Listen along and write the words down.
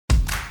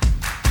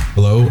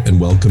Hello and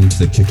welcome to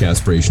the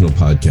Kickasspirational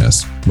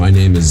podcast. My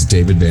name is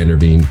David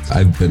Vanderveen.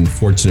 I've been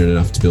fortunate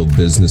enough to build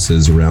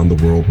businesses around the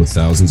world with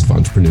thousands of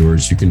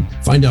entrepreneurs. You can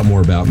find out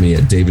more about me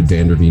at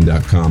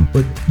davidvanderveen.com.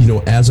 But,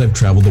 as I've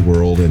traveled the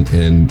world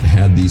and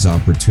had these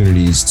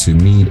opportunities to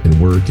meet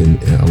and work and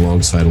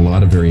alongside a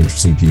lot of very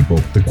interesting people,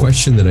 the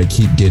question that I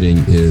keep getting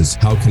is,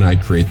 how can I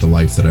create the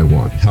life that I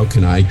want? How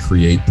can I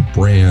create the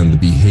brand, the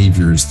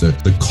behaviors, the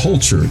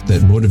culture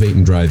that motivate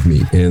and drive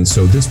me? And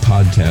so this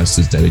podcast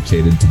is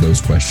dedicated to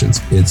those questions.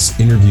 It's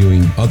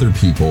interviewing other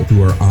people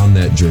who are on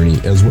that journey,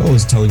 as well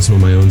as telling some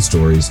of my own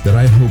stories that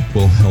I hope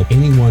will help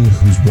anyone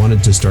who's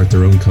wanted to start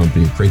their own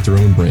company, create their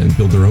own brand,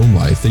 build their own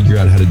life, figure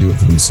out how to do it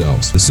for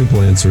themselves. The simple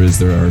answer is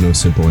there are no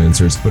simple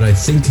answers, but I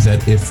think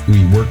that if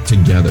we work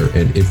together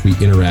and if we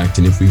interact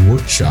and if we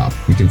workshop,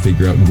 we can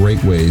figure out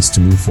great ways to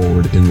move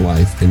forward in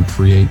life and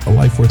create a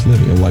life worth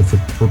living, a life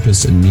with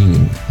purpose and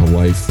meaning, a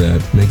life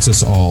that makes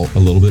us all a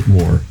little bit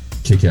more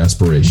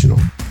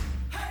kick-aspirational.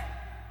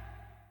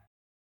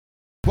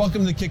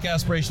 Welcome to the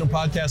Kick-Aspirational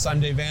Podcast. I'm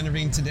Dave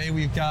Vanderveen. Today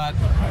we've got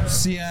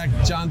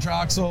SEAC John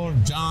Troxell, or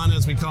John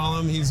as we call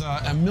him. He's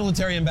a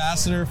military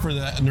ambassador for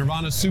the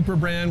Nirvana Super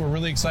brand. We're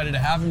really excited to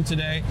have him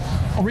today.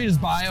 I'll read his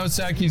bio a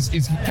sec.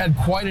 He's had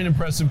quite an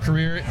impressive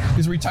career.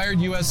 He's a retired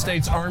U.S.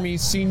 States Army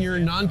senior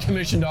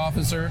non-commissioned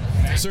officer,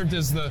 served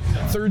as the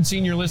third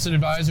senior enlisted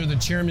advisor, the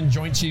chairman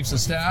Joint Chiefs of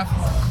Staff.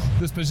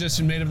 This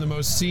position made him the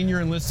most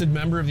senior enlisted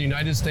member of the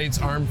United States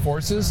Armed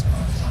Forces.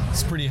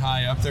 It's pretty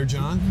high up there,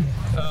 John.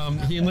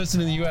 He enlisted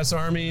in the U.S.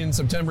 Army in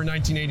September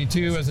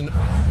 1982 as an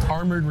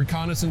armored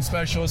reconnaissance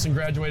specialist and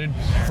graduated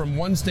from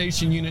one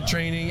station unit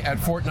training at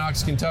Fort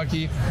Knox,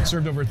 Kentucky.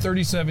 Served over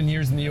 37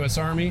 years in the U.S.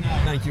 Army.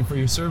 Thank you for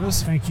your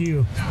service. Thank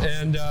you.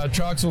 And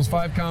Troxell's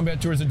 5 combat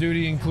tours of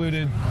duty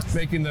included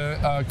making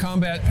the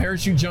combat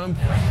parachute jump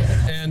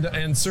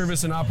and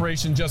service in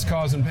Operation Just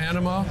Cause in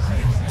Panama.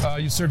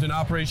 You served in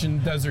Operation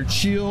Desert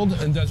Shield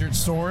and Desert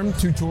Storm,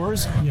 2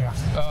 tours. Yeah.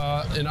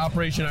 In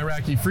Operation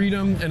Iraqi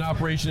Freedom and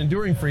Operation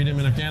Enduring Freedom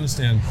in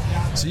Afghanistan.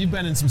 So you've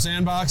been in some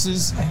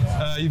sandboxes,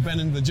 you've been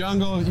in the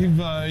jungle, you've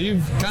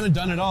kind of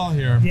done it all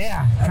here.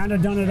 Yeah, kind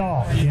of done it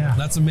all, yeah.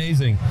 That's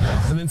amazing.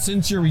 And then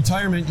since your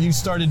retirement, you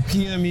started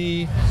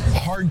PME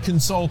Hard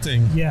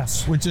Consulting.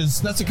 Yes.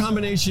 That's a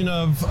combination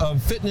of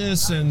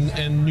fitness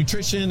and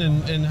nutrition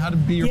and how to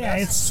be your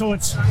best.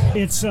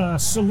 It's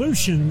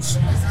solutions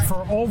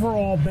for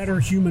overall better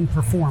human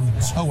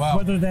performance. Oh, wow.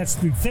 Whether that's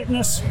through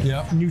fitness,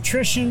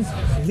 nutrition,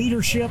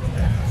 leadership,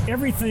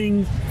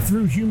 everything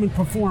through human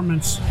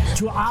performance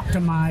to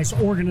optimize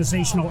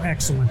organizational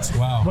excellence.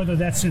 Wow. Whether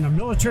that's in a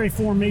military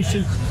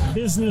formation,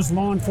 business,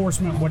 law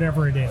enforcement,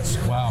 whatever it is.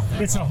 Wow.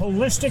 It's a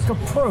holistic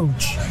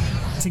approach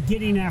to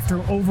getting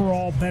after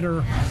overall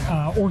better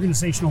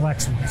organizational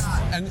excellence.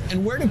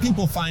 And where do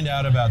people find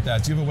out about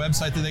that? Do you have a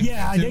website that they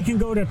can they can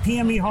go to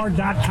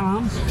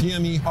pmehard.com.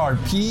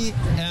 pmehard.com.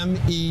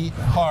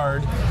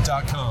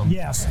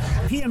 Yes.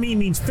 PME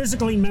means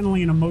physically,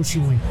 mentally, and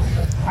emotionally.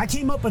 I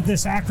came up with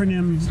this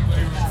acronym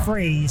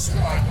phrase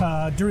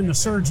during the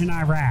surge in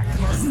Iraq.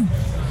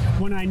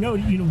 When I know,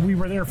 we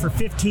were there for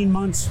 15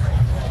 months,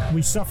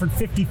 we suffered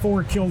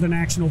 54 killed in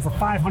action, over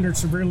 500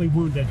 severely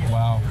wounded.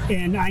 Wow.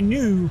 And I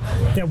knew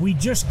that we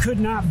just could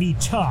not be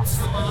tough.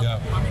 Yeah.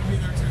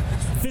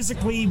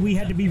 Physically, we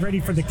had to be ready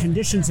for the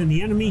conditions in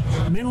the enemy.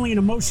 Mentally and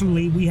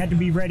emotionally, we had to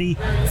be ready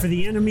for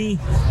the enemy,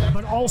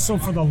 but also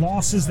for the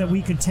losses that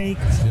we could take,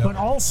 but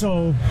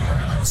also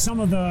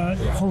some of the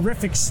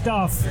horrific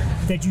stuff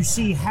that you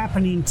see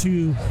happening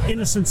to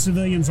innocent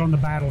civilians on the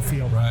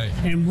battlefield. Right.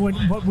 And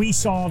what we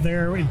saw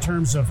there in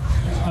terms of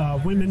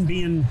women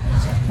being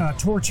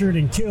tortured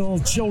and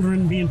killed,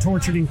 children being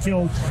tortured and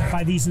killed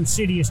by these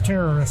insidious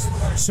terrorists.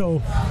 So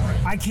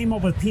I came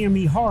up with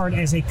PME Hard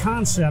as a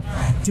concept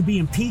to be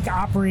in peak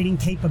operating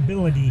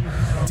capability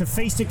to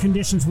face the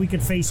conditions we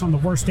could face on the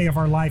worst day of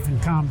our life in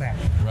combat.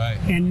 Right.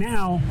 And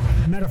now,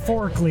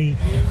 metaphorically,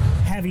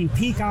 having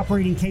peak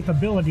operating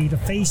capability to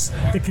face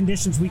the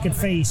conditions we could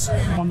face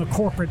on the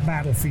corporate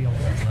battlefield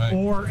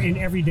or in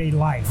everyday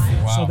life.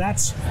 Wow. So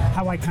that's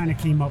how I kind of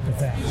came up with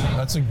that.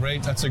 That's a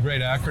great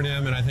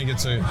acronym, and I think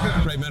it's a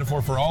great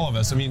metaphor for all of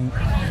us. I mean,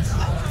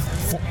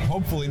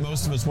 hopefully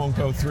most of us won't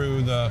go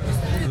through the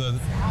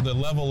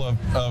level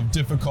of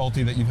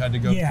difficulty that you've had to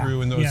go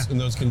through in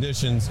those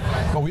conditions,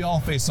 but we all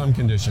face some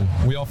condition.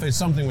 We all face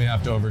something we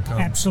have to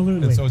overcome.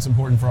 Absolutely. And so it's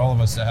important for all of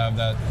us to have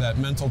that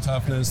mental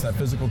toughness, that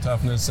physical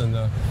toughness, and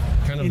the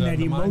kind of the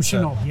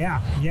emotional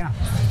mindset. Yeah.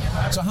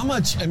 So how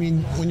much, I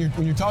mean, when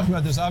you're talking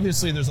about this,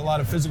 obviously there's a lot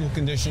of physical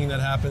conditioning that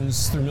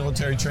happens through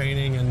military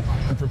training and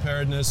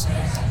preparedness.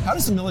 How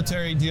does the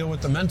military deal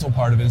with the mental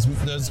part of it?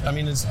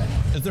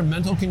 Is there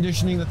mental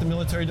conditioning that the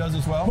military does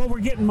as well? Well, we're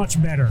getting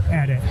much better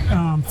at it.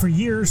 For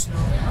years,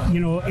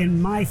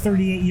 in my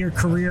 38-year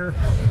career,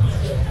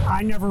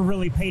 I never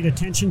really paid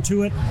attention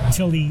to it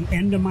till the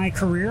end of my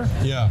career.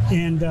 Yeah.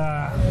 And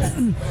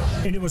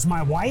it was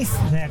my wife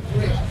that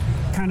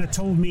kind of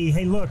told me,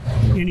 hey, look,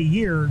 in a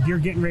year, you're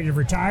getting ready to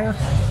retire,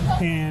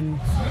 and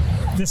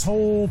this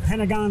whole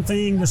Pentagon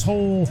thing, this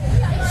whole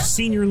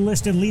senior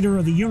enlisted leader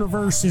of the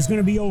universe is going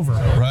to be over.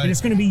 Right. And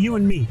it's going to be you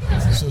and me.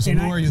 So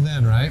who are you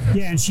then, right?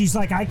 Yeah, and she's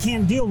like, I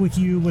can't deal with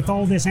you with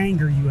all this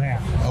anger you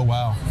have. Oh,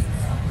 wow.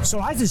 So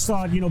I just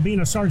thought, being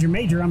a sergeant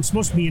major, I'm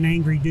supposed to be an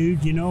angry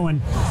dude,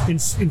 and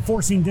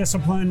enforcing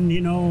discipline,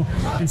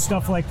 and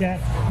stuff like that.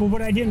 But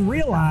what I didn't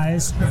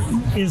realize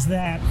is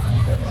that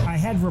I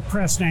had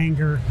repressed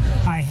anger.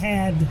 I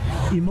had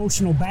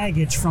emotional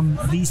baggage from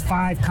these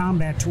 5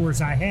 combat tours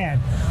I had.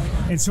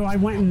 And so I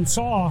went and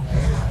saw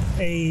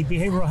a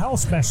behavioral health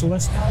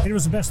specialist, and it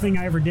was the best thing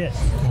I ever did.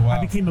 Oh, wow.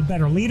 I became a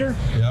better leader.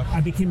 Yep. I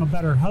became a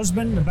better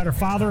husband, a better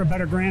father, a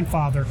better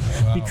grandfather,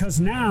 because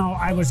now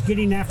I was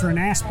getting after an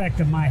aspect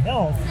of my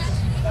health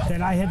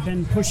that I had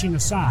been pushing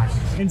aside.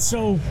 And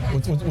so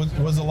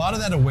was a lot of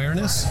that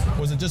awareness?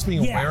 Was it just being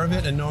aware of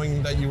it and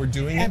knowing that you were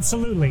doing it?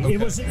 Absolutely. Okay.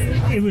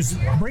 It was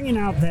bringing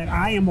out that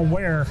I am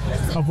aware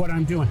of what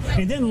I'm doing,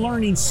 and then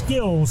learning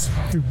skills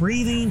through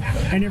breathing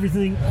and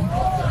everything.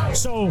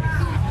 So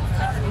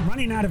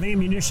running out of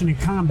ammunition in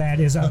combat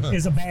is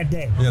a bad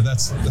day. Yeah,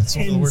 that's one of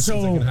the worst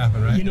things that can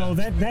happen,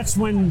 right? That's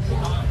when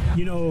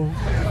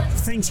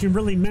things can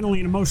really mentally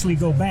and emotionally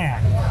go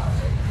bad.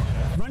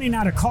 Running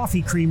out of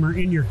coffee creamer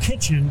in your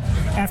kitchen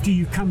after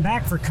you come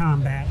back for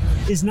combat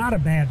is not a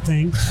bad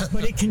thing,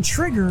 but it can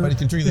trigger,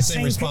 the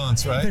same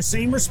response, right? The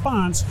same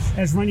response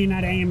as running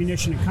out of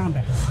ammunition in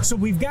combat. So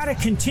we've got to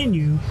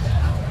continue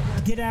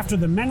to get after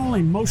the mental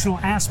and emotional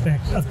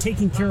aspect of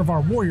taking care of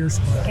our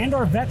warriors and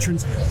our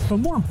veterans, but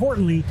more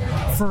importantly,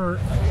 for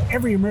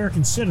every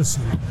American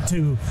citizen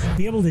to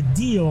be able to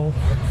deal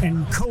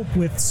and cope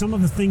with some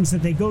of the things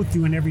that they go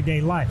through in everyday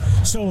life.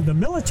 So the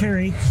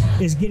military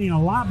is getting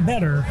a lot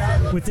better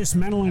with this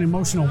mental and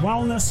emotional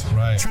wellness,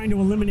 trying to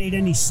eliminate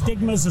any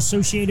stigmas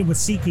associated with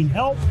seeking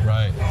help,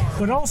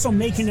 but also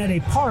making it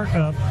a part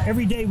of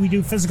every day we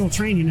do physical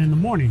training in the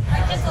morning.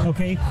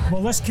 Okay,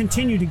 well, let's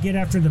continue to get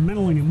after the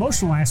mental and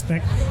emotional aspect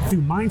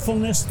through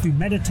mindfulness, through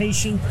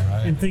meditation,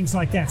 and things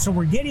like that. So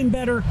we're getting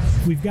better.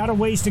 We've got a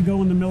ways to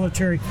go in the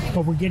military,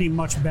 but we're getting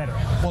much better.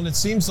 Well, and it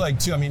seems like,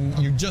 too,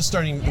 you're just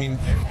starting,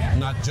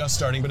 not just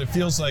starting, but it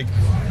feels like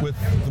with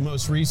the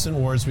most recent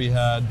wars we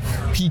had,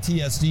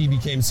 PTSD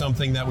became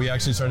something that we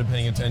actually started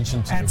paying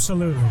attention to.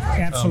 Absolutely.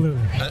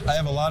 I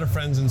have a lot of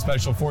friends in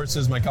Special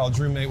Forces. My college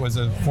roommate was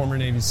a former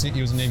Navy SEAL.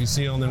 He was a Navy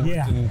SEAL and then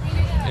worked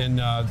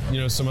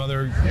in some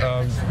other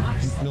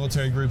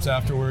military groups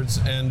afterwards.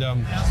 And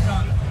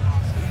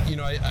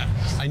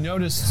I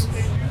noticed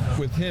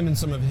with him and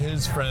some of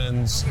his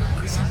friends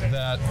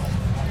that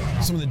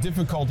some of the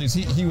difficulties,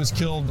 he was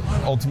killed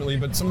ultimately,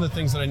 but some of the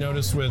things that I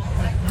noticed with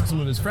some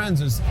of his friends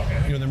is,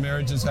 their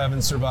marriages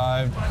haven't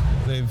survived.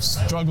 They've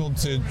struggled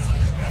to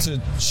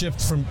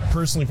shift from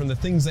the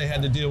things they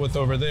had to deal with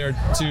over there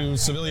to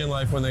civilian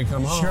life when they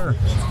come home. Sure.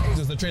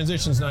 Because the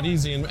transition's not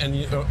easy,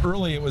 and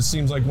early it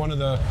seems like one of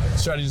the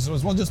strategies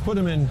was, well, just put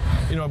them in,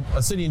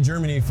 a city in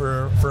Germany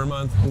for a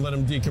month and let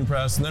them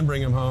decompress and then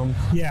bring them home.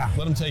 Yeah.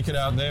 Let them take it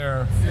out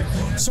there.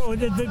 So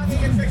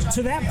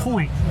to that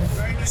point,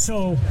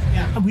 so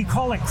we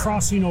call it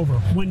crossing over.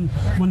 When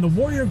the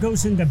warrior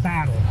goes into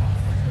battle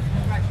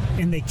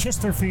and they kiss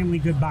their family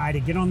goodbye to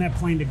get on that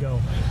plane to go,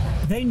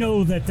 they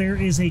know that there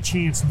is a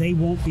chance they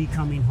won't be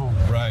coming home.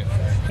 Right.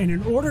 And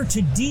in order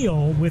to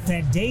deal with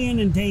that day in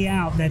and day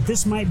out, that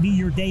this might be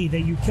your day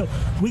that you kill,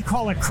 we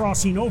call it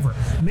crossing over.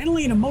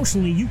 Mentally and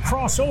emotionally, you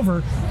cross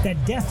over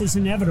that death is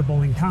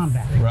inevitable in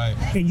combat. Right.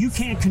 And you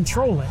can't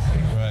control it.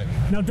 Right.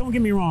 Now, don't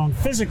get me wrong,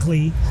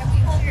 physically,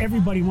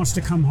 everybody wants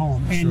to come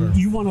home and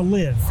you want to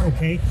live,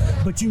 okay?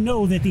 But you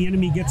know that the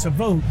enemy gets a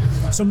vote.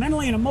 So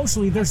mentally and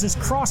emotionally, there's this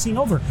crossing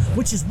over,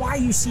 which is why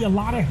you see a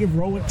lot of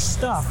heroic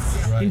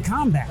stuff in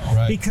combat.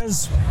 Right.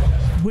 Because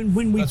when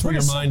we that's where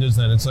your mind is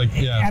then. It's like,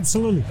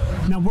 absolutely.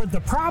 Now, where the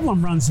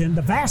problem runs in,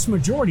 the vast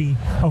majority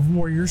of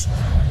warriors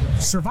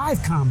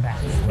survive combat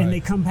and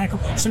they come back.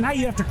 So now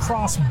you have to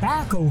cross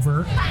back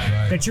over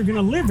that you're going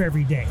to live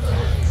every day.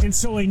 And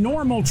so a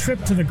normal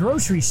trip to the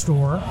grocery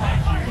store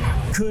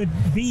could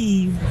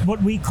be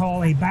what we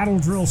call a battle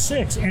drill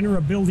 6, enter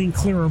a building,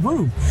 clear a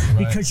room,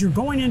 because you're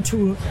going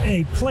into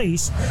a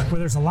place where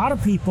there's a lot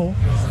of people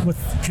with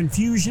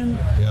confusion.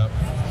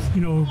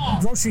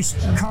 Grocery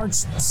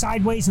carts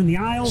sideways in the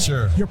aisles.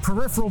 Your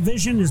peripheral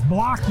vision is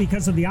blocked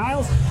because of the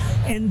aisles,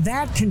 and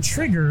that can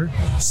trigger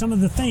some of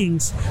the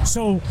things.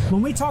 So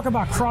when we talk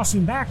about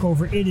crossing back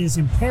over, it is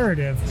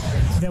imperative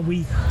that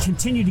we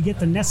continue to get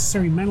the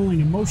necessary mental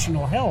and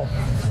emotional help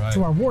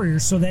to our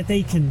warriors so that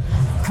they can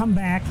come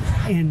back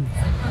and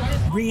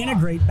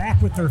reintegrate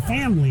back with their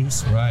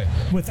families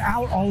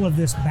without all of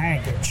this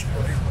baggage.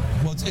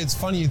 Well, it's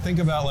funny, you think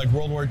about like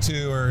World War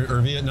II or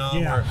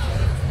Vietnam or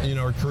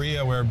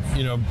Korea, where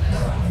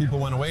people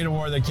went away to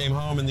war, they came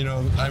home, and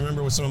I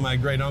remember with some of my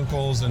great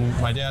uncles and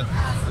my dad,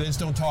 they just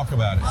don't talk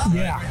about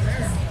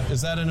it.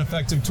 Is that an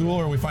effective tool,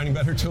 or are we finding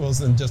better tools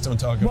than just don't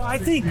talk about it? Well, I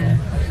think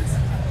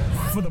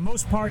for the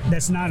most part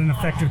that's not an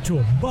effective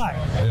tool, but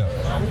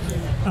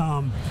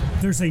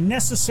there's a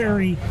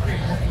necessary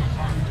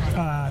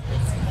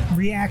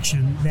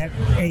reaction that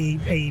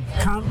a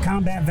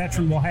combat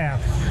veteran will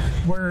have,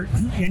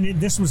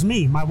 this was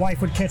me. My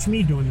wife would catch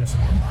me doing this.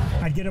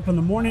 I'd get up in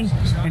the morning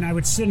and I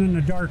would sit in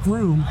a dark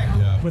room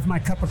with my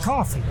cup of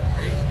coffee.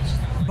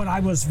 But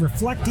I was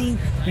reflecting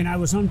and I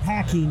was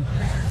unpacking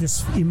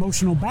this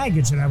emotional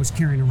baggage that I was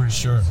carrying around.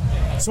 Sure.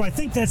 So I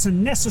think that's a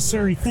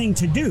necessary thing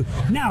to do.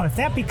 Now, if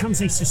that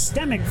becomes a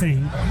systemic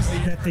thing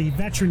that the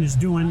veteran is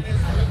doing,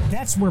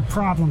 that's where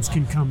problems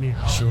can come in.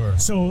 Sure.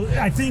 So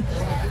I think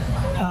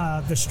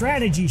the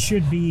strategy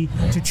should be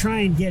to try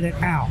and get it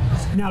out.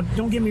 Now,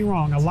 don't get me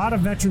wrong. A lot of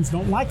veterans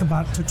don't like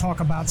to talk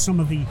about some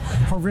of the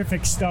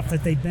horrific stuff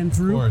that they've been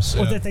through or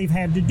that they've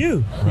had to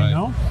do. Right. You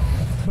know.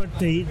 But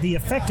the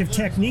effective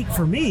technique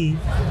for me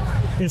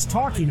is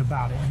talking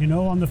about it. You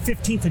know, on the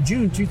 15th of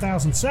June,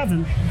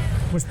 2007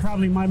 was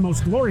probably my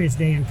most glorious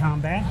day in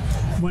combat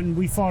when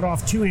we fought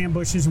off 2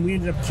 ambushes and we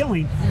ended up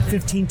killing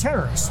 15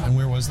 terrorists. And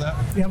where was that?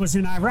 That was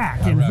in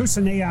Iraq. In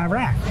Hussein,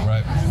 Iraq.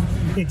 Right.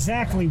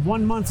 Exactly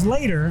 1 month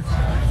later,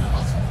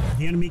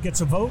 the enemy gets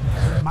a vote.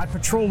 My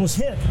patrol was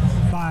hit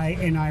by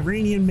an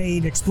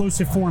Iranian-made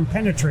explosive form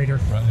penetrator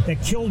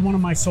that killed one of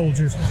my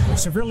soldiers,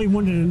 severely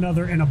wounded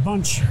another, and a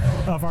bunch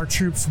of our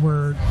troops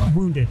were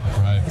wounded.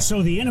 Right.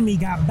 So the enemy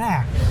got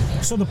back.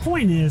 So the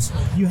point is,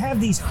 you have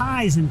these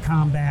highs in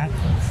combat,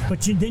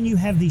 but then you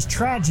have these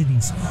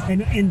tragedies.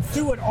 And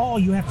through it all,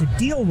 you have to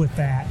deal with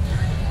that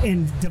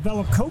and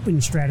develop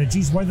coping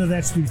strategies, whether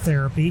that's through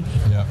therapy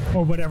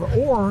or whatever.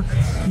 Or,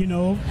 you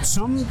know,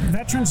 some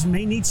veterans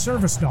may need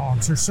service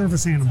dogs or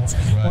service animals,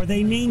 or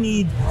they may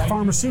need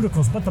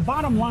pharmaceuticals. But the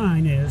bottom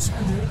line is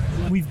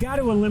we've got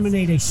to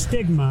eliminate a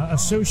stigma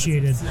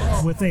associated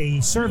with a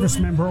service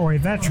member or a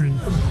veteran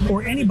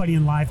or anybody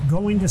in life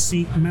going to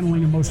seek mental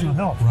and emotional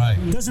help. Right.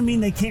 Doesn't mean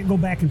they can't go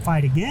back and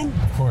fight again.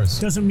 Of course.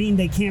 Doesn't mean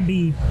they can't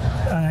be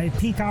at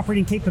peak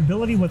operating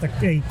capability with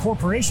a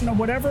corporation or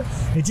whatever.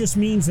 It just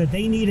means that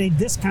they need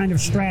this kind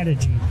of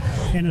strategy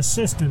and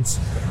assistance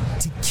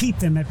to keep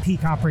them at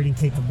peak operating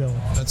capability.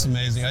 That's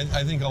amazing.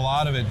 I think a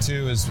lot of it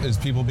too is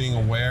people being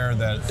aware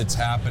that it's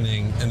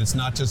happening, and it's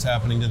not just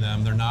happening to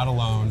them. They're not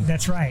alone.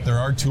 That's right. There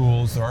are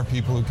tools, there are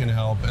people who can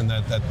help, and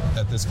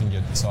that this can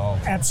get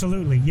solved.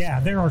 Absolutely, yeah.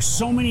 There are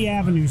so many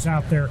avenues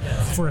out there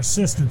for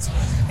assistance,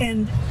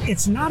 and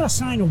it's not a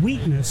sign of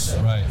weakness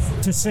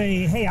to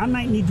say, hey, I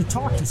might need to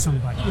talk to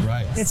somebody.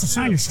 Right. It's a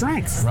sign of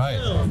strength. Right.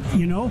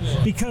 You know,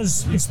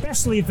 because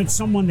especially if it's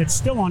someone that's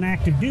still on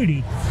active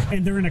duty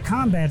and they're in a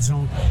combat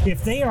zone,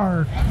 if they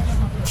are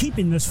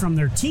keeping this from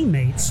their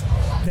teammates,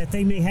 that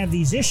they may have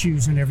these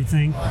issues and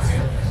everything,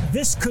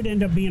 this could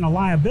end up being a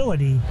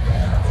liability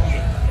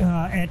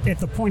at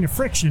the point of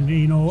friction,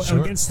 you know,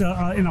 against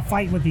in a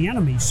fight with the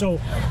enemy. So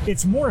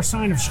it's more a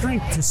sign of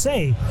strength to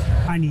say,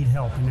 I need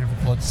help and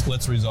everything.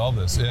 Let's resolve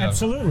this. Yeah.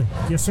 Absolutely.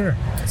 Yes, sir.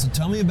 So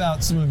tell me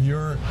about some of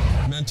your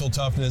mental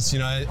toughness. You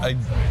know,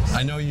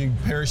 I know you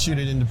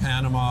parachuted into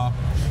Panama,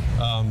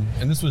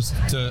 and this was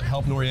to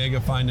help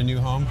Noriega find a new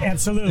home.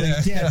 Absolutely.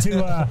 Yeah,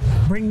 to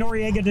bring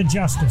Noriega to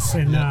justice.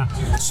 And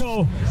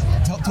so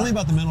tell me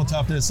about the mental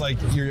toughness. Like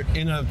you're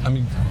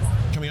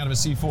coming out of a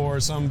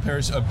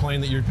C4, a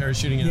plane that you're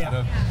parachuting out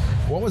of.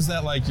 What was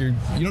that like? You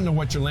don't know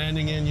what you're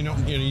landing in.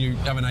 You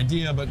have an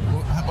idea, but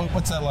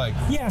what's that like?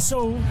 Yeah.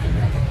 So,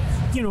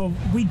 you know,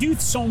 we do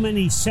so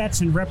many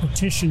sets and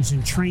repetitions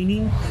in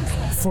training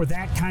for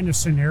that kind of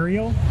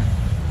scenario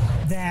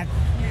that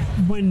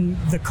when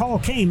the call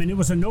came, and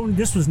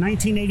this was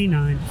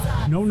 1989,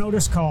 no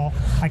notice call.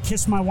 I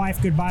kissed my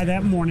wife goodbye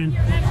that morning.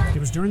 It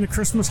was during the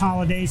Christmas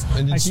holidays.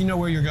 And did she know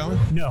where you're going?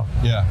 No.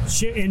 Yeah.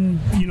 And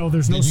you know,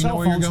 there's no cell phones. Did you know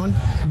where you're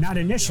going? Not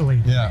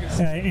initially.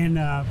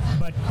 Yeah.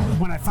 But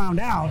when I found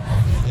out,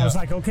 I was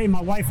like, okay,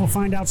 my wife will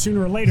find out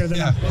sooner or later that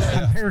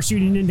I'm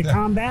parachuting into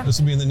combat. This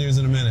will be in the news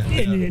in a minute.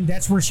 And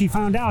that's where she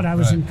found out I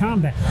was in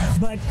combat.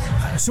 But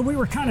so we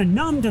were kind of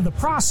numb to the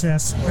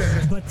process,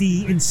 but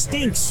the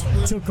instincts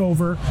took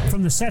over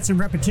from the sets and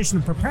repetition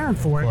of preparing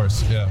for it. Of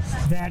course, yeah.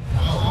 That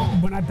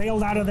when I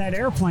bailed out of that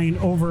airplane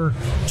over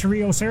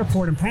Torrijos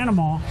Airport in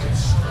Panama,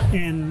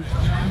 and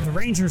the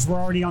Rangers were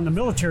already on the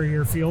military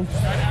airfield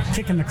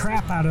kicking the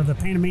crap out of the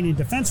Panamanian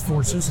Defense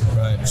Forces.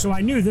 Right. So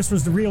I knew this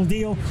was the real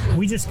deal.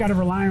 We just got to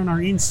rely on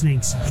our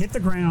instincts. Hit the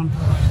ground,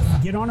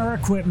 get on our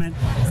equipment,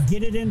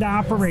 get it into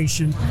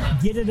operation,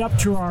 get it up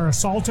to our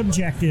assault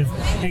objective,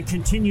 and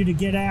continue to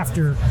get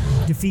after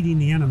defeating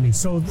the enemy.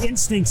 So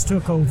instincts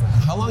took over.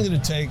 How long did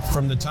it take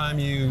from the time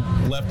you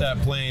left that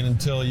plane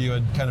until you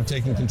had kind of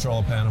taken control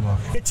of Panama?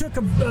 It took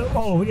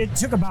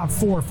about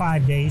 4 or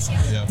 5 days.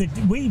 Yep.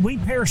 We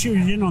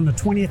parachuted in on the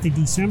 20th of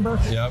December,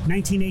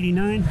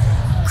 1989.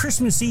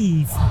 Christmas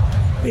Eve,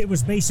 it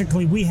was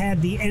basically, we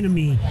had the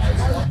enemy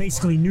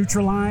basically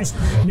neutralized.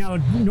 Now,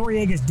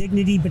 Noriega's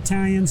Dignity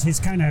battalions, his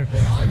kind of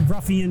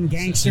ruffian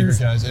gangsters.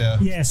 Secret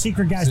guys, Yeah,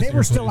 secret guys. They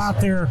were still out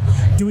there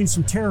doing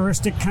some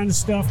terroristic kind of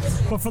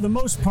stuff. But for the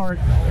most part,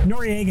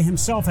 Noriega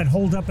himself had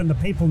holed up in the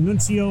Papal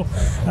Nuncio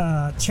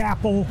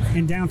chapel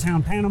in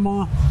downtown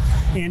Panama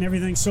and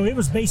everything. So it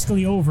was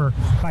basically over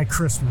by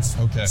Christmas.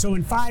 Okay. So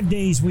in 5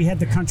 days, we had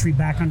the country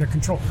back under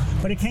control.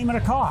 But it came at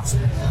a cost.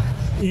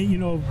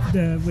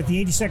 with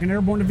the 82nd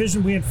Airborne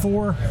Division, we had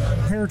 4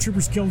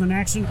 paratroopers killed in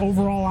action.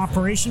 Overall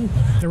operation,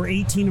 there were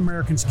 18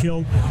 Americans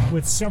killed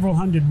with several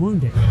hundred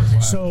wounded. Wow.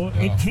 So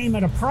it came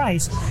at a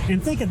price.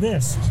 And think of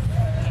this.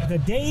 The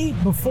day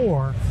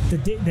before, the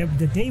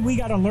day we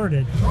got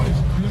alerted,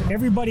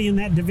 everybody in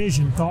that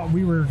division thought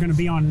we were going to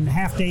be on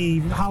half-day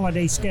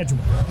holiday schedule.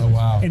 Oh,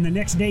 wow. And the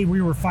next day,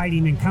 we were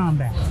fighting in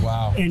combat.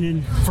 Wow.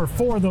 And for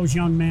 4 of those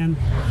young men,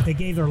 they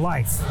gave their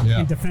life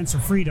in defense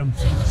of freedom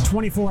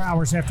 24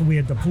 hours after we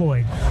had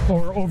deployed,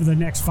 or over the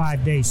next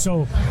 5 days. So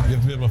you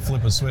have to be able to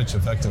flip a switch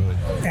effectively.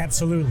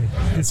 Absolutely.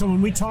 And so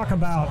when we talk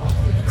about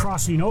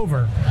crossing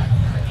over,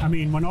 I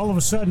mean, when all of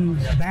a sudden,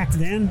 back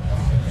then,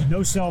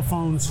 no cell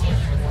phones,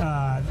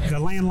 the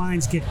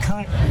landlines get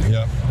cut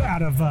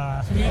out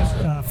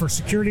of for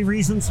security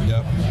reasons.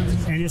 Yep.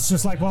 And it's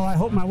just like, well, I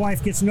hope my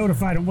wife gets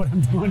notified on what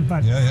I'm doing,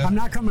 but I'm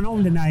not coming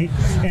home tonight,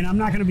 and I'm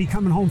not going to be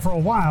coming home for a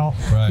while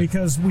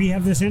because we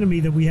have this enemy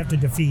that we have to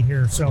defeat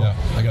here. So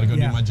I got to go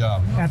do my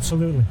job.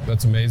 Absolutely.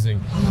 That's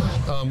amazing.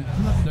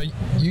 Now,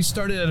 you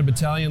started at a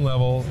battalion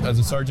level as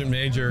a sergeant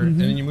major, and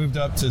then you moved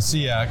up to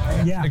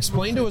SEAC. Yeah.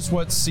 Explain to us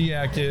what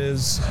SEAC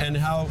is and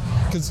how,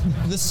 because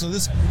this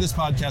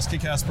podcast,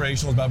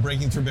 Kickasspirational, is about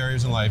breaking through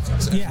barriers in life.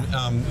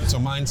 So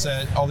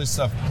mindset, all this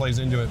stuff plays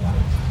into it.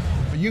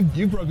 But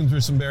you've broken through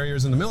some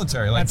barriers in the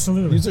military.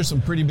 Absolutely. These are some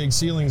pretty big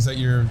ceilings that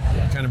you're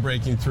kind of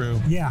breaking through.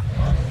 Yeah.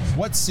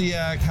 What's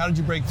SEAC? How did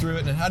you break through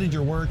it? And how did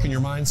your work and your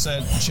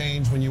mindset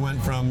change when you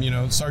went from,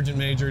 sergeant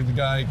major, the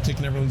guy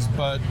kicking everyone's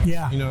butt,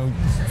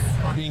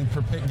 being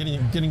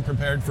getting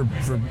prepared for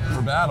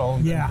battle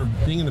and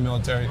for being in the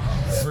military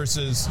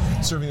versus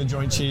serving the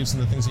Joint Chiefs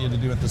and the things he had to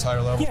do at this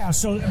higher level? Yeah,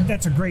 so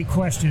that's a great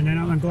question, and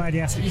I'm glad you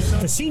asked it.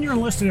 The senior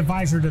enlisted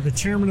advisor to the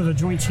chairman of the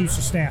Joint Chiefs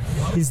of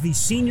Staff is the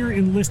senior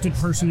enlisted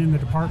person in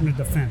the Department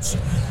of Defense.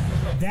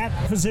 That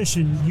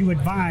position, you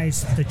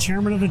advise the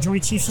chairman of the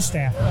Joint Chiefs of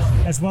Staff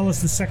as well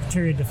as the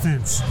Secretary of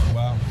Defense.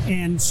 Wow.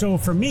 And so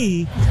for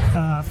me,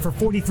 for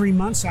 43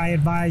 months, I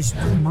advised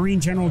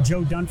Marine General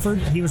Joe Dunford.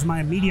 He was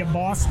my immediate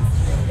boss.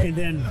 And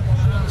then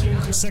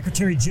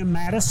Secretary Jim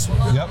Mattis.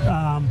 Yep.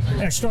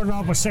 I started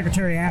off with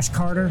Secretary Ash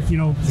Carter,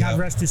 God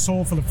rest his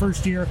soul, for the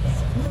first year.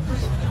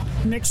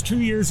 Next 2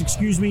 years,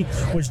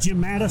 was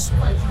Jim Mattis.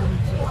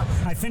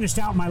 I finished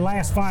out my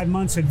last 5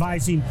 months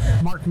advising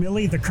Mark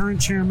Milley, the current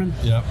chairman,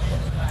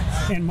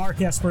 and Mark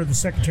Esper, the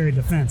Secretary of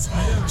Defense.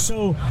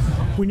 So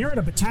when you're at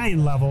a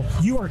battalion level,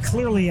 you are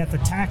clearly at the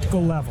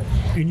tactical level,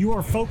 and you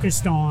are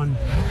focused on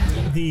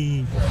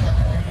the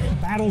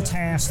battle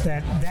tasks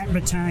that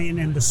battalion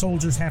and the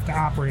soldiers have to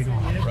operate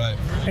on. Right.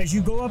 As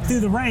you go up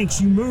through the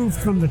ranks, you move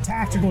from the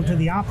tactical to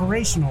the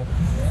operational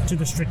to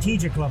the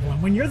strategic level.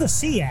 And when you're the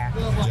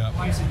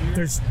SEAC,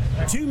 there's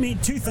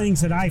two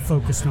things that I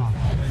focused on.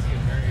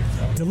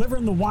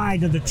 Delivering the why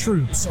to the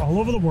troops all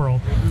over the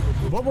world.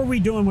 What were we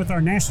doing with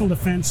our national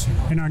defense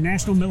and our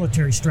national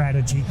military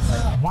strategy?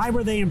 Why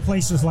were they in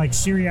places like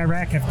Syria,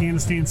 Iraq,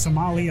 Afghanistan,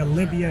 Somalia,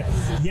 Libya,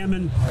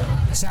 Yemen,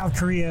 South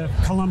Korea,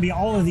 Colombia,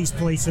 all of these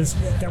places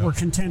that were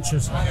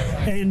contentious?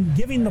 And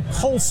giving the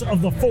pulse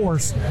of the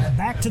force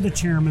back to the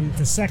chairman,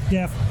 the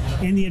SecDef,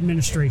 and the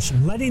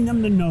administration, letting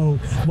them to know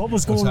what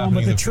was going on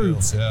with the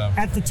troops in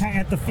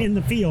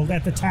the field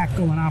at the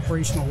tactical and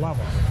operational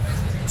level.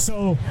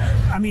 So,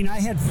 I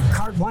had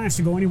carte blanche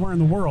to go anywhere in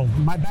the world.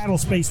 My battle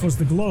space was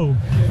the globe.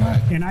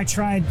 And I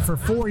tried for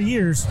 4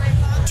 years,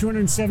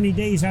 270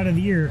 days out of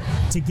the year,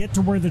 to get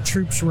to where the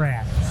troops were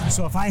at.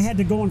 So if I had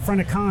to go in front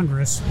of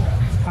Congress,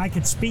 I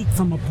could speak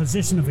from a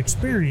position of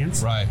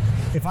experience. Right.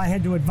 If I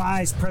had to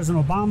advise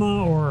President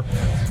Obama or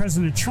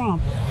President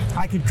Trump,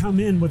 I could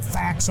come in with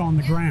facts on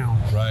the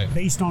ground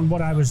based on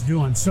what I was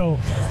doing. So,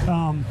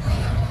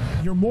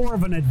 you're more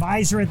of an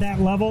advisor at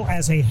that level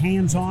as a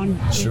hands-on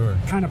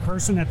kind of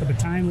person at the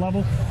battalion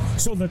level.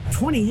 So the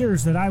 20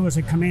 years that I was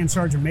a command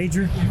sergeant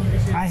major,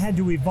 I had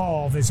to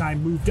evolve as I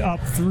moved up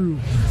through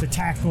the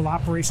tactical,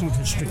 operational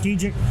to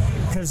strategic,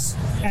 because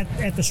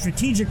at the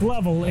strategic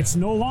level, it's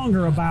no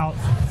longer about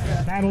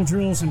battle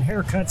drills and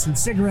haircuts and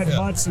cigarette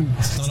butts and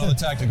not all the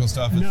tactical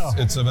stuff.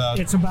 It's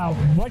about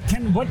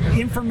what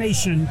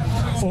information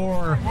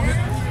or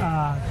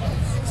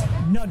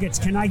nuggets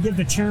can I give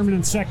the chairman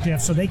and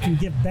SecDef so they can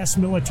give best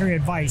military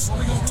advice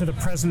to the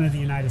President of the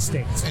United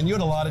States. And you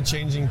had a lot of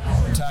changing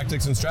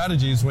tactics and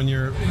strategies when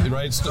you're,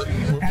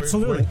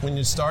 Absolutely. When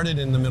you started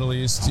in the Middle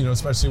East,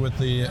 especially with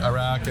the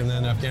Iraq and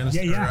then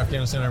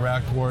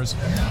Afghanistan-Iraq wars.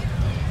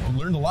 You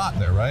learned a lot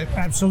there, right?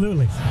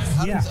 Absolutely.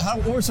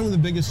 What were some of the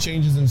biggest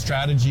changes in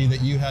strategy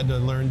that you had to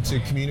learn to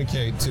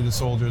communicate to the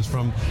soldiers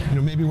from,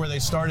 maybe where they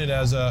started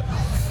as a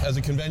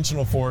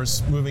conventional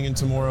force, moving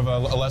into more of a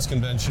less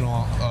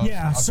conventional?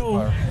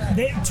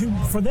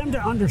 For them to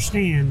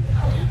understand,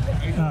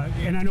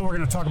 and I know we're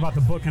going to talk about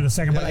the book in a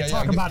second, but I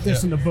talk about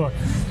this in the book,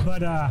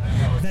 but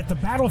that the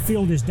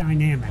battlefield is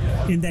dynamic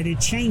in that it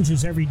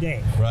changes every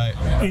day. Right.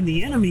 And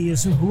the enemy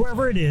is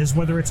whoever it is,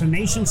 whether it's a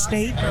nation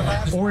state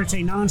or it's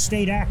a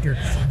non-state actor,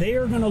 they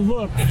are going to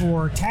look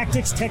for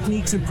tactics,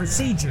 techniques, and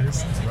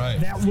procedures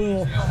that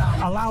will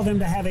allow them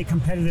to have a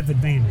competitive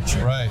advantage.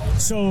 Right.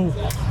 So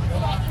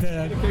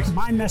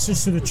my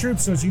message to the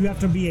troops is you have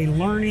to be a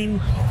learning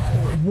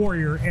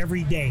warrior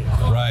every day.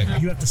 Right.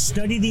 You have to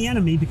study the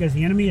enemy because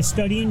the enemy is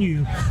studying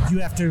you. You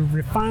have to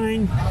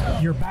refine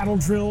your battle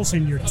drills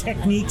and your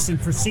techniques and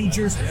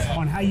procedures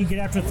on how you get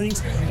after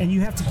things, and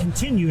you have to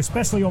continue,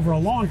 especially over a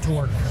long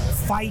tour,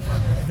 fight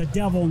the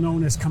devil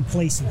known as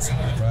complacency.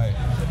 Right.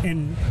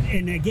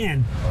 And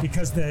again,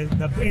 because the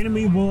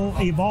enemy will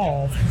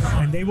evolve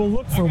and they will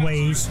look for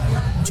ways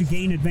to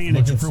gain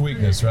advantages. Looking for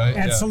weakness, right?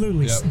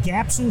 Absolutely. Yeah. Yep.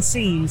 Gaps and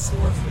seams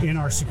in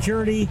our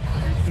security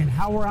and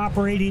how we're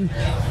operating,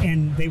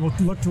 and they will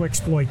look to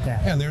exploit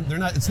that. Yeah, and they're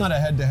not. It's not a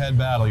head-to-head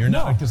battle.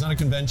 It's not a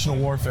conventional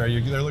warfare.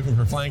 They're looking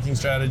for flanking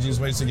strategies,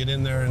 ways to get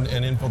in there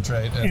and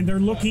infiltrate. And they're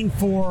looking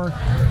for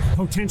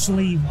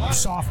potentially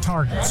soft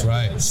targets.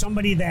 Right.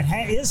 Somebody that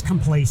is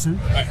complacent,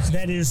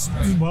 that is,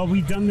 well,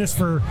 we've done this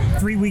for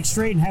 3 weeks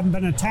straight and haven't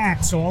been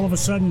attacked, so all of a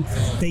sudden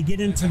they get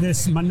into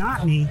this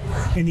monotony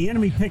and the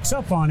enemy picks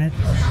up on it,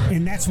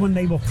 and that's when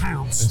they will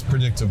pounce. It's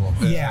predictable.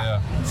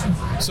 Yeah.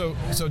 So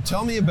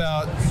tell me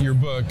about your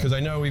book, because I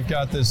know you've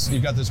got this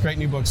great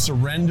new book,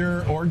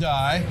 Surrender or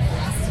Die.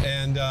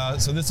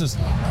 And so this is,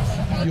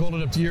 you hold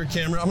it up to your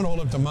camera, I'm going to hold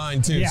it up to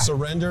mine too. Yeah.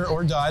 Surrender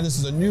or Die. This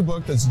is a new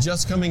book that's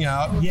just coming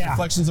out. Yeah.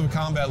 Reflections of a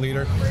Combat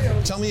Leader.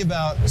 Tell me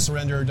about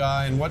Surrender or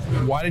Die and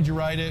why did you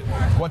write it?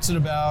 What's it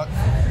about?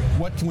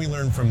 What can we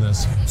learn from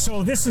this?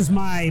 So this is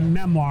my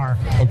memoir.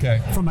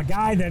 Okay. From a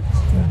guy that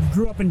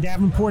grew up in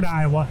Davenport,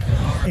 Iowa,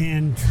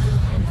 and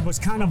was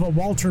kind of a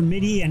Walter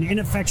Mitty, an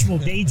ineffectual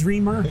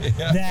daydreamer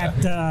that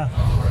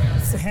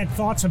had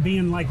thoughts of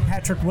being like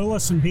Patrick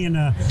Willis and being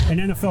an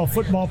NFL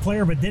football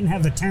player, but didn't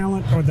have the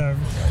talent or the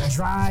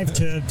drive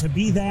to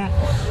be that.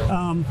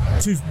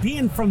 To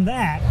being from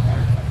that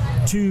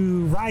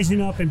to rising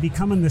up and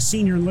becoming the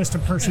senior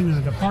enlisted person in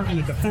the Department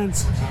of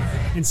Defense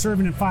and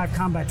serving in 5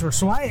 combat tours.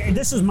 So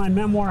this is my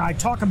memoir. I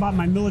talk about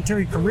my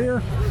military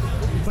career,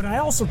 but I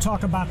also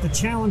talk about the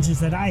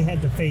challenges that I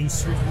had to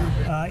face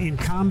in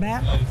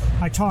combat.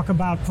 I talk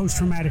about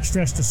post-traumatic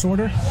stress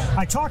disorder.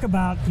 I talk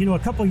about, a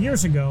couple of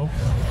years ago,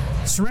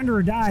 surrender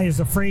or die is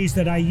a phrase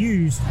that I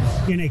used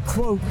in a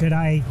quote that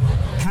I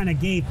kind of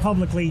gave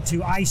publicly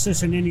to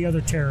ISIS and any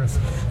other terrorist.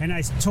 And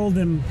I told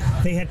them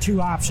they had 2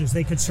 options.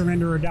 They could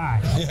surrender or die.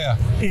 Yeah.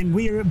 And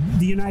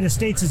the United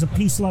States is a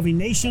peace-loving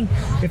nation.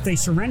 If they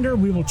surrender,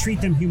 we will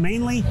treat them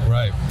humanely,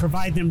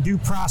 provide them due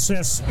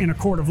process in a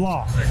court of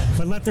law.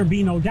 But let there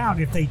be no doubt,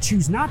 if they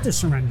choose not to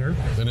surrender,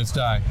 then it's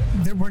die.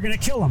 Then we're going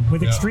to kill them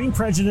with extreme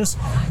prejudice,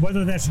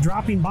 whether that's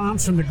dropping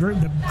bombs from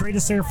the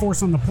greatest air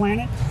force on the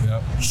planet,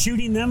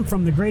 shooting them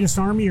from the greatest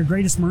Army or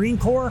greatest Marine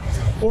Corps,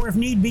 or if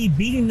need be,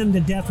 beating them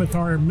to death with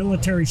our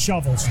military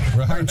shovels,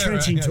 our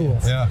entrenching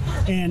tools. Yeah.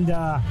 And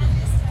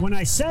when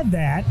I said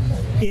that,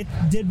 it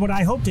did what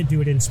I hoped it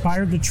do. It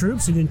inspired the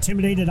troops. It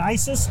intimidated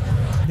ISIS.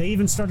 They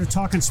even started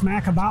talking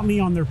smack about me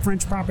on their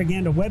French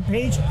propaganda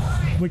webpage,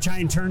 which I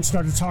in turn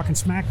started talking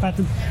smack about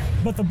them.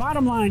 But the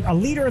bottom line, a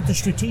leader at the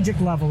strategic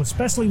level,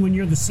 especially when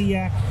you're the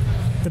SEAC,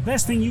 the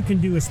best thing you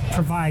can do is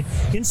provide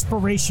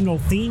inspirational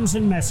themes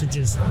and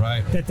messages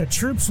that the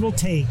troops will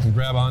take and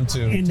grab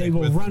onto, and they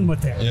will run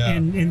with it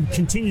and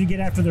continue to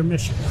get after their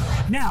mission.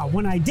 Now,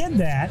 when I did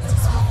that,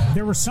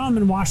 there were some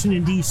in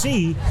Washington,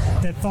 D.C.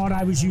 that thought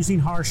I was using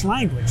harsh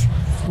language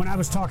when I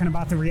was talking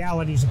about the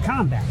realities of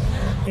combat.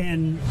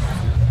 And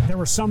there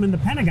were some in the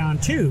Pentagon,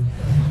 too.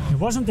 It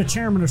wasn't the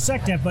chairman of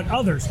SecDef, but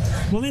others.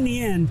 Well, in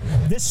the end,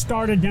 this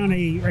started down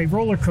a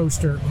roller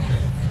coaster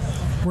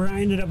where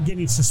I ended up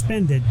getting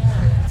suspended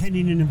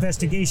pending an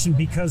investigation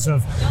because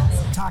of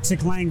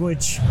toxic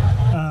language,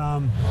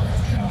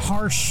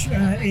 harsh,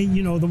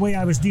 the way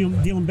I was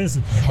dealing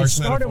business. Harsh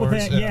it started with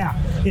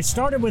that, It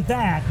started with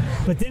that,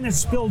 but then it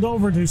spilled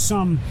over to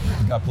some...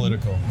 Got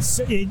political.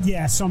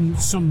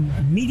 Some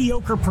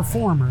mediocre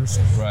performers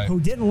who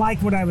didn't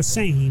like what I was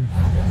saying,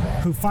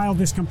 who filed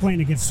this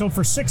complaint against. So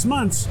for 6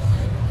 months,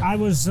 I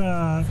was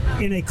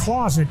in a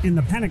closet in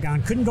the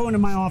Pentagon, couldn't go into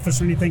my office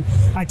or anything.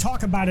 I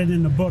talk about it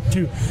in the book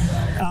too.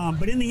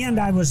 But in the end,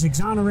 I was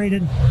exonerated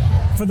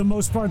for the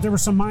most part. There were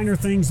some minor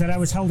things that I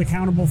was held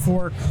accountable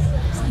for,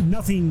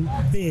 nothing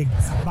big,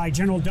 by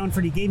General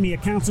Dunford. He gave me a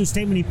counseling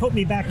statement. He put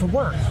me back to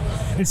work.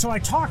 And so I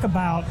talk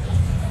about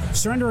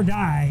surrender or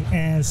die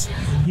as,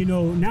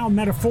 now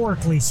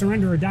metaphorically,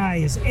 surrender or die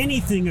is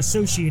anything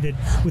associated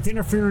with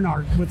interfering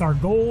with our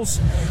goals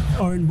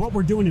or in what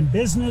we're doing in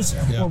business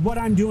or what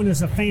I'm doing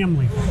as a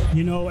family,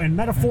 and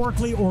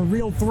metaphorically or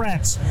real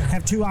threats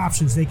have 2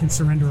 options. They can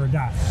surrender or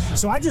die.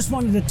 So I just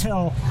wanted to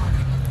tell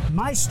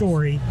my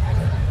story,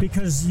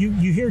 because you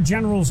hear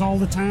generals all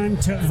the time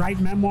to write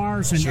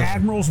memoirs and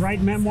admirals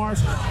write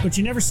memoirs, but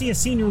you never see a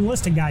senior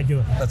enlisted guy do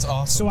it. That's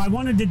awesome. So I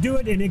wanted to do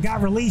it, and it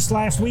got released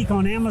last week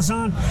on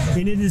Amazon,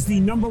 and it is the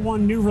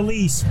 #1 new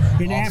release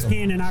in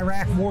Afghan and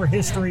Iraq war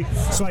history.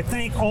 So I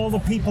thank all the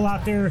people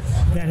out there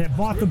that have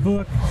bought the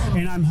book,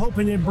 and I'm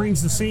hoping it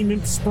brings the same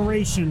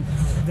inspiration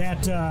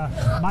that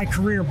my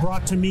career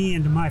brought to me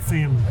and to my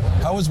family.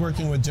 How was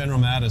working with General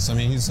Mattis? I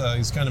mean, he's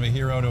kind of a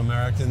hero to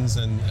Americans,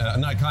 and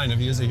not kind of,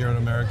 he is a hero to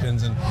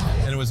Americans, and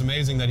it was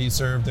amazing that he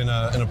served in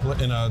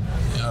a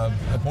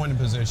appointed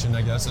position,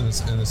 I guess,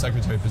 in the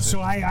secretary position.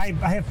 So I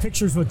have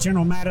pictures with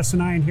General Mattis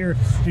and I in here,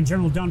 and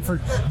General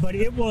Dunford, but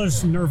it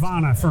was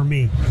nirvana for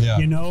me. Yeah.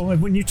 You know,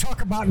 when you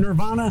talk about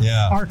nirvana,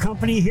 our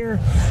company here,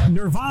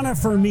 nirvana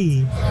for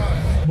me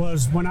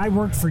was when I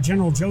worked for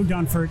General Joe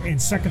Dunford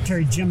and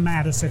Secretary Jim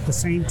Mattis at the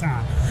same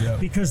time,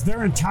 because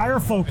their entire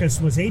focus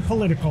was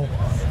apolitical,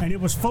 and it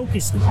was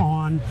focused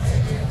on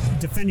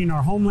defending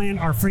our homeland,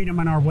 our freedom,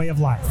 and our way of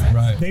life.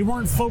 Right. They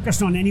weren't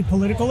focused on any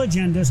political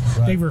agendas.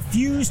 Right. They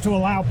refused to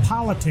allow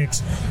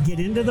politics get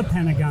into the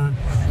Pentagon,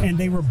 and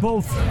they were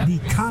both the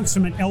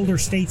consummate elder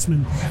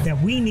statesmen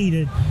that we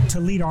needed to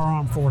lead our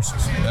armed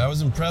forces. I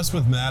was impressed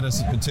with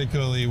Mattis,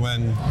 particularly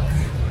when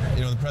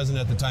the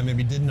president at the time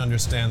maybe didn't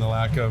understand the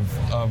lack of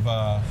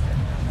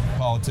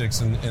politics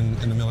in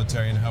the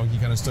military, and how he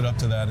kind of stood up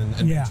to that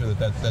and made sure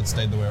that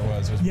stayed the way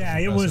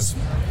it was.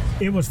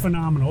 It was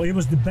phenomenal. It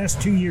was the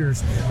best 2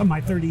 years of my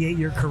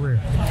 38-year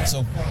career.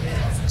 So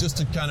just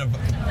to kind of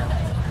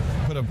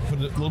put a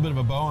little bit of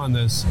a bow on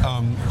this,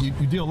 you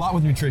deal a lot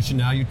with nutrition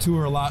now. You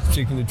tour a lot,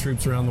 taking the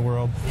troops around the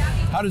world.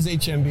 How does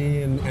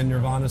HMB and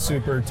Nirvana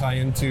Super tie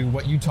into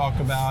what you talk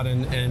about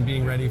and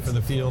being ready for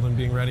the field and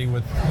being ready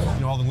with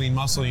all the lean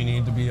muscle you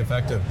need to be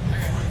effective?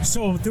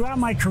 So throughout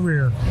my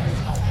career,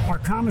 our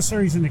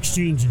commissaries and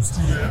exchanges,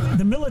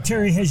 the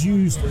military has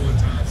used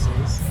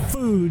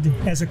food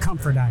as a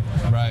comfort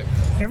item. Right.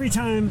 Every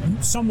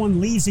time someone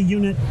leaves a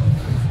unit,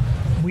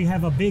 we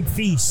have a big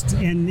feast,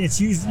 and it's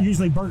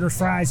usually burgers,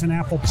 fries, and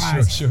apple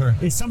pies. Sure.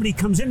 If somebody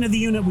comes into the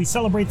unit, we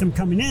celebrate them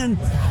coming in,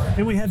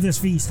 and we have this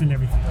feast and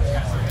everything.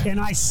 And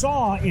I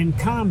saw in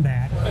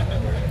combat,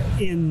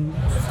 in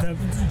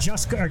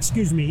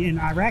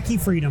Iraqi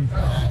freedom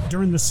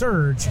during the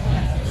surge,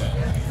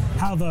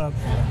 how the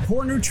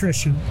poor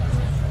nutrition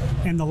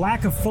and the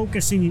lack of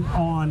focusing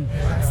on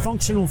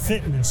functional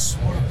fitness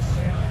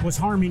was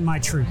harming my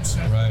troops.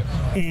 Right.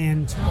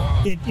 And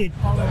it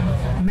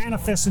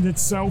manifested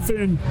itself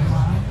in,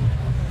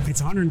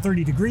 it's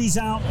 130 degrees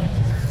out.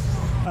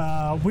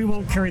 We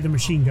won't carry the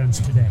machine guns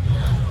today.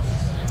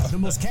 The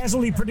most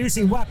casualty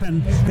producing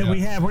weapon that we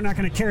have, we're not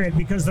going to carry it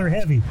because they're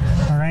heavy,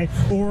 all right?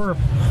 Or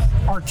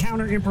our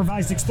counter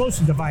improvised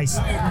explosive device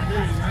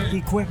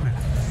equipment.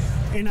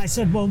 And I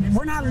said, well,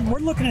 we're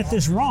looking at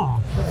this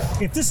wrong.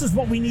 If this is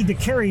what we need to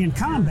carry in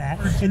combat,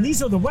 and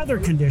these are the weather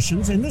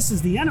conditions, and this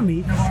is the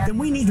enemy, then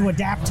we need to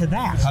adapt to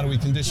that. How do we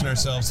condition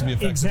ourselves to be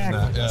effective Exactly.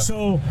 in that? Yeah.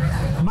 So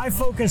my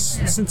focus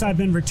since I've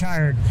been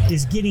retired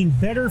is getting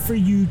better for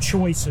you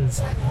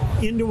choices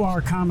into our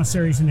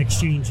commissaries and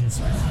exchanges,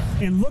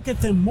 and look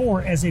at them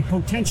more as a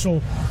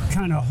potential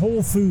kind of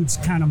Whole Foods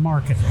kind of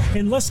market.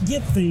 And let's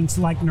get things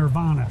like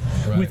Nirvana,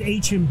 with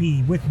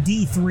HMB, with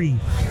D3,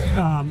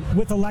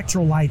 with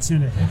electrolytes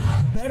in it.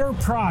 Better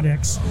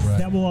products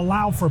that will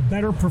allow for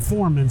better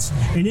performance,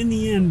 and in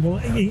the end will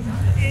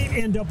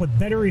end up with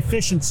better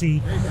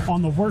efficiency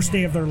on the worst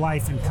day of their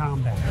life in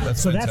combat.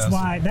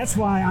 That's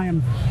why I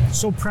am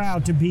so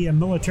proud to be a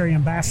military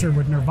ambassador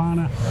with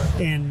Nirvana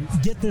and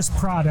get this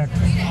product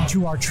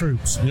to our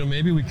troops.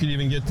 Maybe we could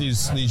even get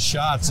these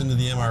shots into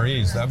the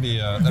MREs. That'd be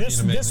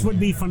amazing. This would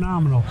be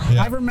phenomenal.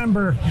 Yeah. I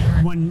remember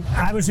when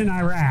I was in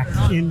Iraq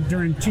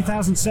during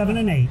 2007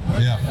 and 8.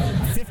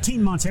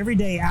 15 months every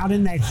day out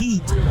in that heat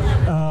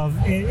of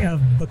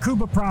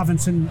Bakuba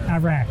province in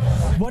Iraq.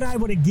 What I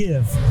would have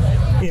give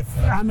if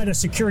I'm at a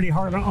security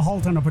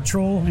halt on a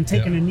patrol and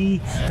taking a knee,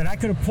 that I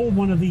could have pulled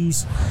one of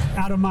these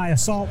out of my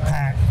assault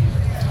pack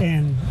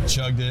and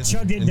chugged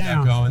it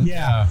down. Going.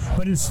 Yeah.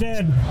 But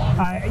instead,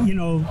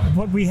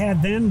 what we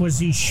had then was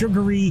these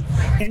sugary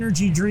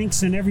energy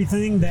drinks and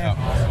everything that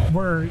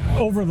were,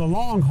 over the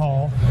long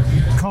haul,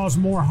 caused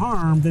more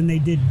harm than they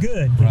did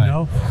good, you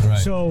know? Right.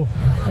 So,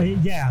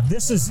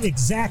 this is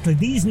exactly,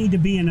 these need to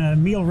be in a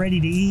meal ready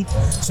to eat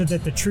so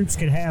that the troops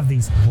could have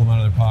these. Pull them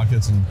out of their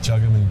pockets and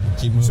chug them and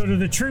keep moving. So to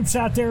the troops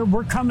out there,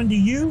 we're coming to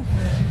you.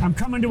 I'm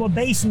coming to a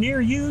base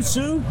near you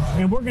soon,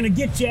 and we're going to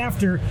get you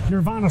after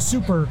Nirvana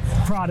Super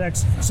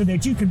products so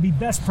that you can be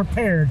best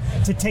prepared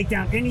to take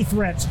down any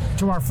threats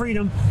to our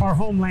freedom, our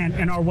homeland,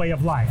 and our way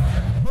of life.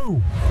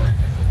 Boom.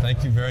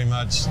 Thank you very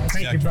much.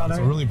 Thank you, brother. I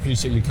really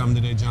appreciate you coming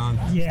today, John.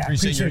 Yeah,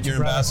 appreciate your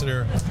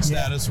ambassador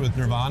status with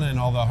Nirvana and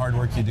all the hard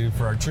work you do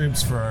for our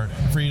troops, for our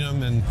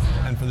freedom,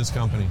 and for this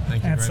company.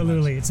 Thank you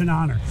Absolutely. very much. It's an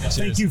honor. Cheers.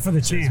 Thank you for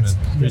the Cheers, chance.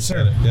 Man. Yes,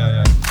 sir. Appreciate it.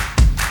 Yeah.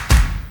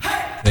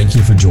 Thank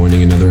Thank you for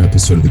joining another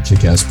episode of the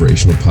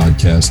Kickasspirational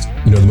podcast.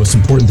 You know, the most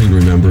important thing to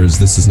remember is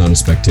this is not a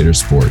spectator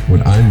sport.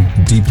 What I'm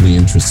deeply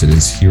interested in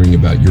is hearing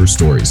about your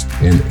stories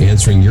and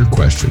answering your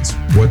questions.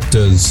 What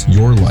does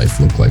your life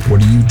look like?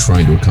 What are you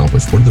trying to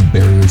accomplish? What are the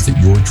barriers that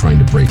you're trying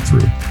to break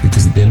through?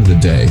 Because at the end of the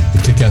day, the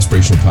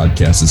Kickasspirational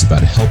podcast is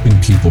about helping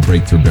people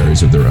break through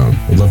barriers of their own.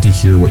 I'd love to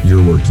hear what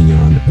you're working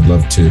on. I'd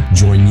love to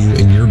join you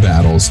in your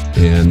battles.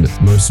 And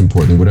most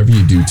importantly, whatever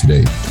you do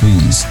today,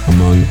 please,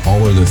 among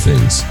all other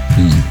things,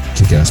 be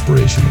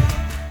Kick-aspirational.